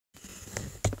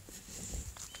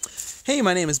Hey,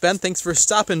 my name is Ben. Thanks for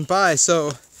stopping by.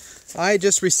 So, I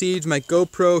just received my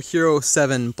GoPro Hero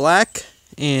 7 Black,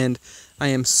 and I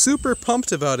am super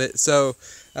pumped about it. So,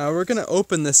 we're going to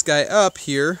open this guy up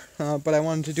here, but I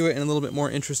wanted to do it in a little bit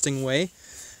more interesting way.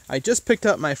 I just picked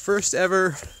up my first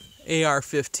ever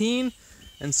AR-15,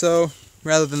 and so,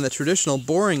 rather than the traditional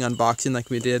boring unboxing like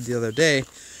we did the other day,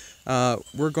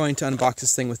 we're going to unbox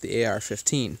this thing with the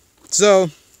AR-15.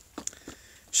 So,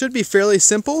 should be fairly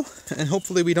simple, and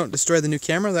hopefully we don't destroy the new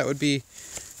camera. That would be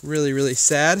really, really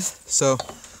sad. So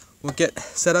we'll get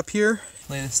set up here,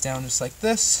 lay this down just like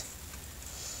this.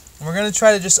 And we're going to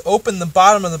try to just open the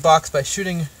bottom of the box by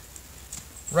shooting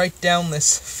right down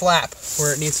this flap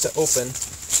where it needs to open.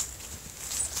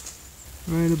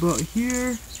 Right about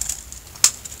here.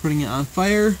 Putting it on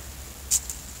fire.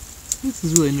 This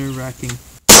is really nerve-wracking.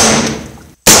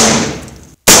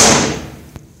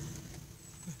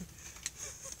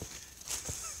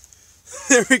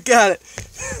 There, we got it.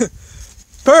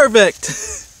 Perfect.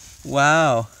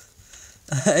 Wow.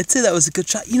 I'd say that was a good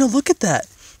shot. You know, look at that.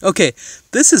 Okay,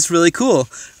 this is really cool.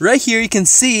 Right here you can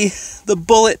see the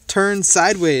bullet turn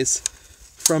sideways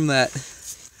from that.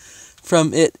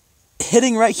 From it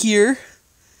hitting right here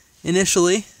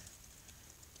initially.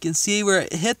 You can see where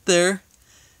it hit there,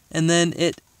 and then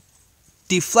it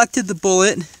deflected the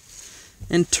bullet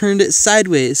and turned it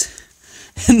sideways.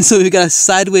 And so we've got a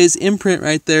sideways imprint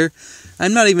right there.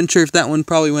 I'm not even sure if that one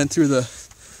probably went through the...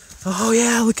 Oh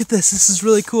yeah, look at this. This is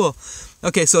really cool.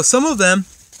 Okay, so some of them,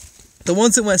 the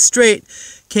ones that went straight,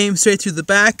 came straight through the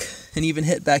back and even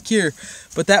hit back here.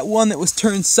 But that one that was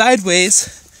turned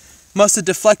sideways must have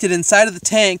deflected inside of the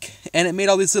tank, and it made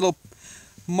all these little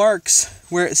marks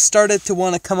where it started to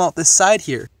want to come out this side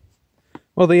here.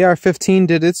 Well, the AR-15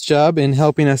 did its job in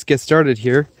helping us get started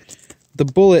here. The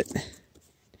bullet...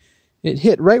 it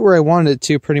hit right where I wanted it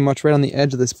to, pretty much right on the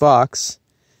edge of this box.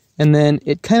 And then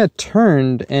it kind of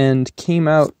turned and came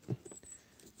out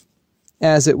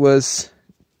as it was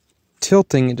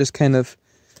tilting. It just kind of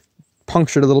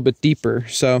punctured a little bit deeper.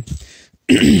 So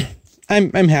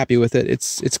I'm happy with it.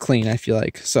 It's clean, I feel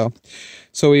like. So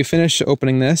we finished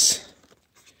opening this.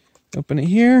 Open it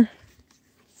here.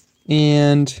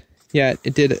 And yeah,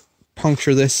 it did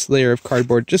puncture this layer of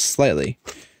cardboard just slightly.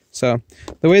 So,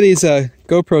 the way these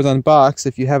GoPros unbox,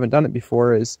 if you haven't done it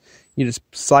before, is you just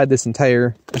slide this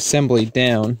entire assembly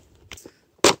down.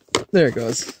 There it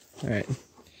goes. Alright.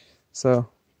 So,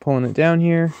 pulling it down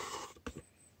here.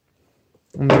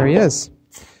 And there he is.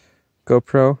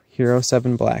 GoPro Hero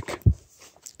 7 Black.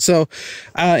 So,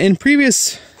 in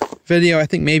previous video, I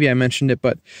think maybe I mentioned it,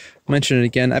 but I'll mention it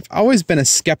again. I've always been a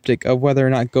skeptic of whether or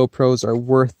not GoPros are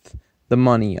worth the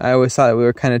money. I always thought we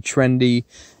were kind of trendy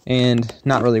and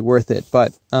not really worth it,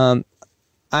 but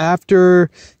after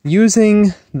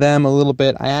using them a little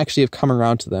bit, I actually have come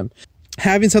around to them.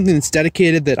 Having something that's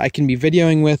dedicated that I can be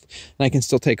videoing with, and I can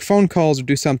still take phone calls or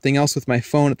do something else with my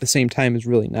phone at the same time is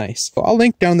really nice. So I'll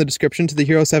link down in the description to the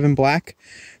Hero 7 Black.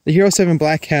 The Hero 7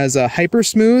 Black has a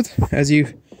HyperSmooth, as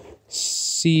you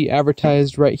see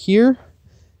advertised right here,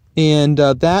 and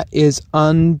that is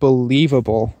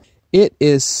unbelievable. It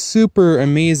is super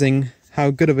amazing how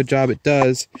good of a job it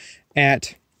does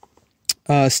at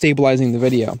stabilizing the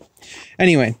video.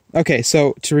 Anyway, okay,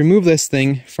 so to remove this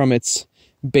thing from its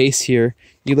base here,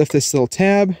 you lift this little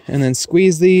tab and then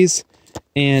squeeze these,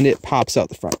 and it pops out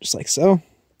the front, just like so.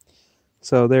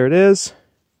 So there it is.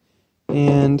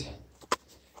 And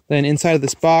then inside of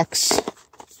this box,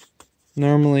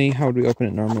 normally, how would we open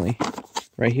it normally?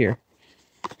 Right here.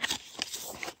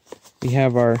 We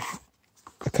have a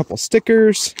couple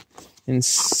stickers and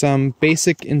some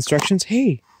basic instructions.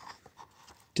 Hey,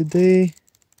 these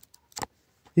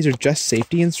are just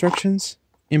safety instructions?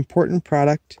 Important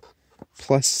product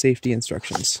plus safety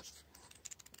instructions.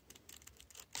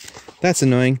 That's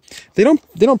annoying. They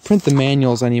don't print the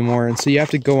manuals anymore, and so you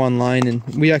have to go online, and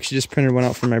we actually just printed one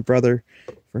out for my brother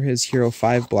for his Hero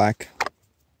 5 Black.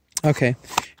 Okay,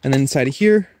 and then inside of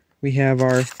here we have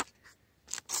our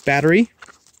battery,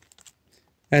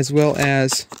 as well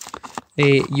as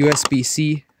a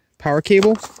USB-C power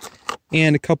cable,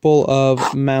 and a couple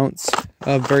of mounts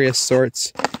of various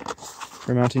sorts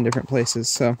for mounting different places.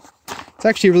 So it's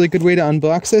actually a really good way to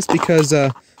unbox this because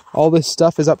all this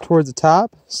stuff is up towards the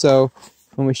top. So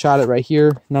when we shot it right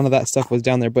here, none of that stuff was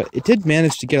down there, but it did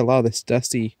manage to get a lot of this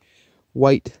dusty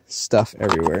white stuff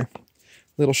everywhere.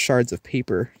 Little shards of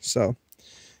paper. So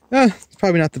it's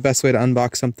probably not the best way to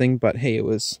unbox something, but hey, it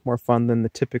was more fun than the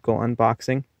typical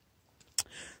unboxing.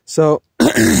 So,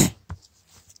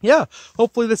 yeah,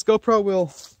 hopefully this GoPro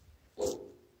will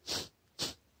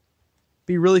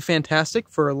be really fantastic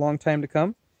for a long time to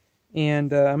come.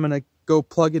 And I'm going to go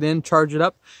plug it in, charge it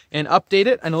up, and update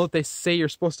it. I know that they say you're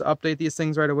supposed to update these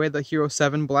things right away, the Hero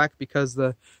 7 Black, because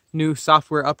the new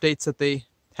software updates that they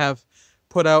have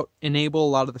put out enable a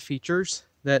lot of the features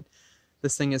that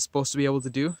this thing is supposed to be able to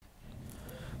do.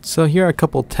 So here are a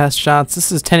couple test shots.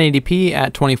 This is 1080p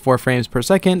at 24 frames per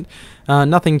second.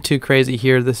 Nothing too crazy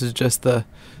here. This is just the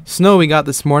snow we got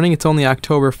this morning. It's only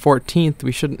October 14th.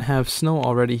 We shouldn't have snow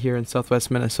already here in southwest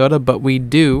Minnesota, but we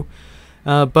do.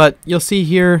 But you'll see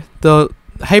here the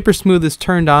HyperSmooth is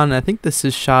turned on, and I think this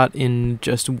is shot in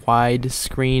just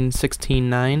widescreen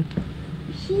 16:9.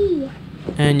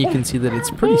 And you can see that it's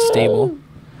pretty stable.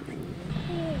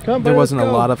 There wasn't a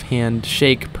lot of hand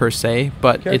shake per se,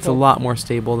 but it's a lot more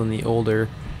stable than the older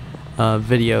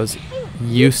videos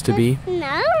used to be.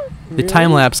 The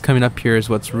time lapse coming up here is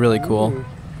what's really cool.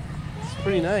 It's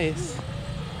pretty nice.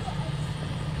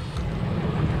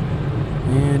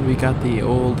 And we got the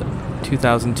old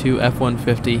 2002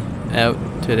 F-150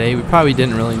 out today. We probably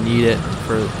didn't really need it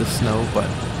for the snow, but...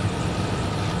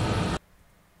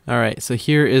 Alright, so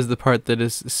here is the part that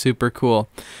is super cool.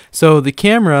 So the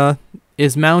camera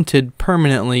is mounted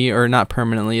permanently, or not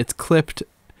permanently, it's clipped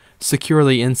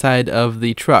securely inside of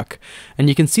the truck. And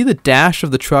you can see the dash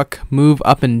of the truck move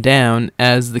up and down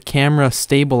as the camera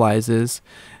stabilizes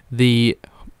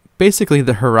basically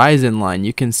the horizon line.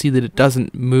 You can see that it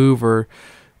doesn't move or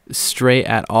stray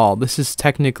at all. This is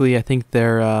technically, I think,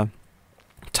 their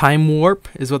time warp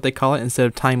is what they call it instead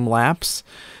of time lapse.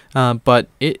 But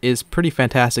it is pretty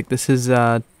fantastic. This is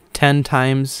 10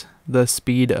 times the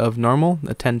speed of normal,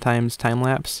 a 10 times time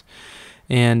lapse.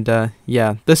 And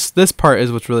yeah, this part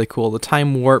is what's really cool. The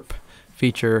time warp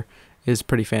feature is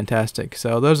pretty fantastic.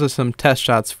 So those are some test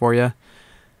shots for you.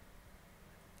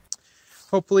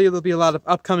 Hopefully there'll be a lot of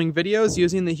upcoming videos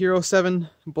using the Hero 7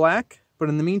 Black. But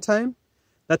in the meantime,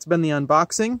 that's been the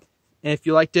unboxing. And if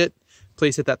you liked it,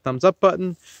 please hit that thumbs up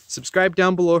button, subscribe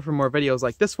down below for more videos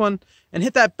like this one, and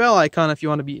hit that bell icon if you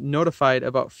want to be notified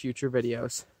about future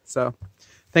videos. So,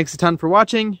 thanks a ton for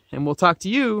watching, and we'll talk to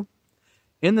you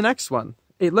in the next one.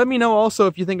 Hey, let me know also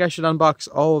if you think I should unbox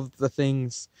all of the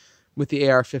things with the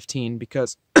AR-15,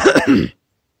 because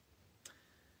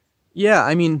yeah,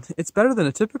 I mean, it's better than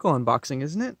a typical unboxing,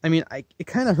 isn't it? I mean, it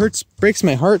kind of breaks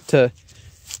my heart to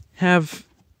have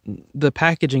the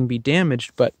packaging be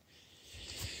damaged, but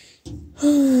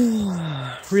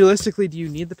realistically, do you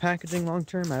need the packaging long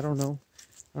term? I don't know.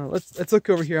 Let's look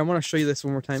over here. I want to show you this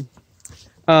one more time.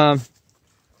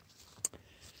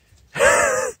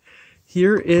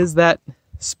 Here is that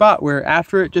spot where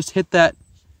after it hit the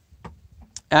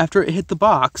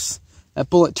box, that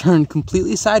bullet turned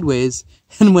completely sideways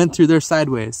and went through there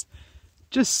sideways.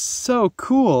 Just so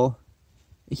cool.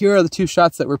 Here are the two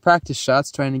shots that were practice shots,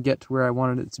 trying to get to where I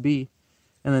wanted it to be.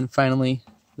 And then finally,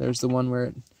 there's the one where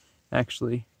it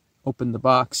actually opened the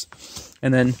box.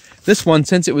 And then this one,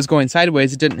 since it was going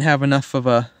sideways, it didn't have enough of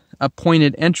a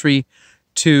pointed entry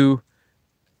to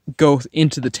go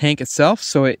into the tank itself,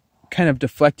 so it kind of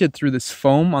deflected through this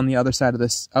foam on the other side of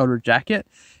this outer jacket.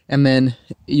 And then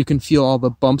you can feel all the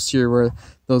bumps here where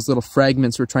those little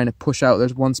fragments were trying to push out.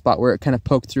 There's one spot where it kind of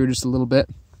poked through just a little bit.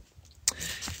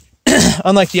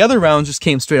 Unlike the other rounds, just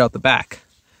came straight out the back.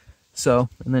 So,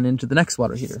 and then into the next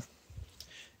water heater.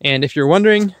 And if you're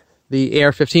wondering, the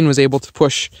AR-15 was able to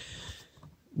push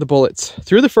the bullets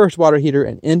through the first water heater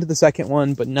and into the second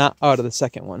one, but not out of the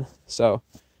second one. So,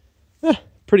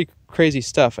 pretty crazy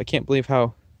stuff. I can't believe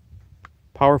how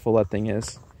powerful that thing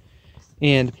is.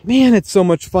 And man, it's so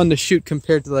much fun to shoot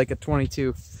compared to like a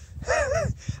 22.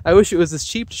 I wish it was as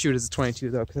cheap to shoot as a 22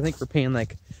 though, because I think we're paying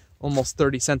like almost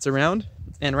 30 cents a round.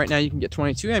 And right now you can get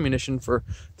 22 ammunition for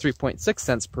 3.6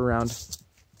 cents per round.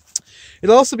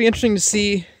 It'll also be interesting to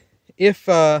see if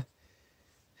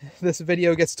this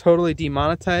video gets totally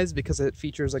demonetized because it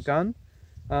features a gun.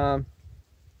 I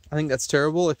think that's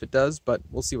terrible if it does, but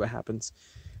we'll see what happens.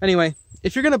 Anyway,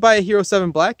 if you're going to buy a Hero 7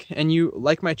 Black and you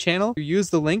like my channel, you use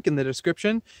the link in the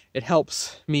description. It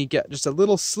helps me get just a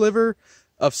little sliver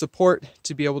of support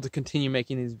to be able to continue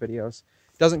making these videos.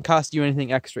 It doesn't cost you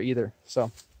anything extra either.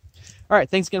 So, alright,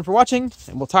 thanks again for watching,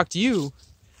 and we'll talk to you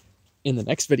in the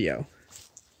next video.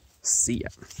 See ya.